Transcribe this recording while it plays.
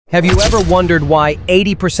Have you ever wondered why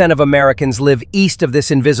 80% of Americans live east of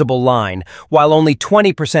this invisible line, while only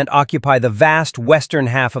 20% occupy the vast western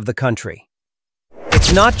half of the country?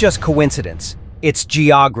 It's not just coincidence, it's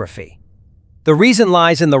geography. The reason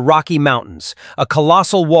lies in the Rocky Mountains, a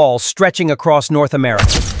colossal wall stretching across North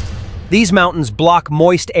America. These mountains block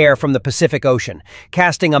moist air from the Pacific Ocean,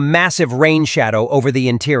 casting a massive rain shadow over the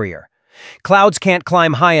interior. Clouds can't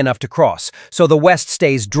climb high enough to cross, so the west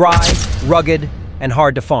stays dry, rugged, and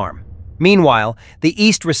hard to farm. Meanwhile, the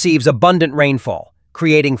east receives abundant rainfall,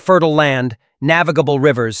 creating fertile land, navigable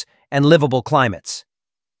rivers, and livable climates.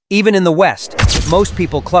 Even in the west, most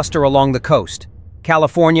people cluster along the coast,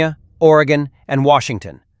 California, Oregon, and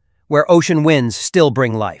Washington, where ocean winds still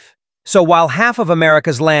bring life. So while half of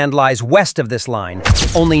America's land lies west of this line,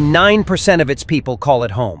 only 9% of its people call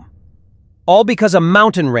it home. All because a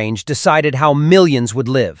mountain range decided how millions would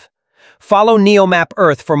live. Follow NeoMap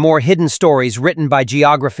Earth for more hidden stories written by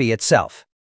geography itself.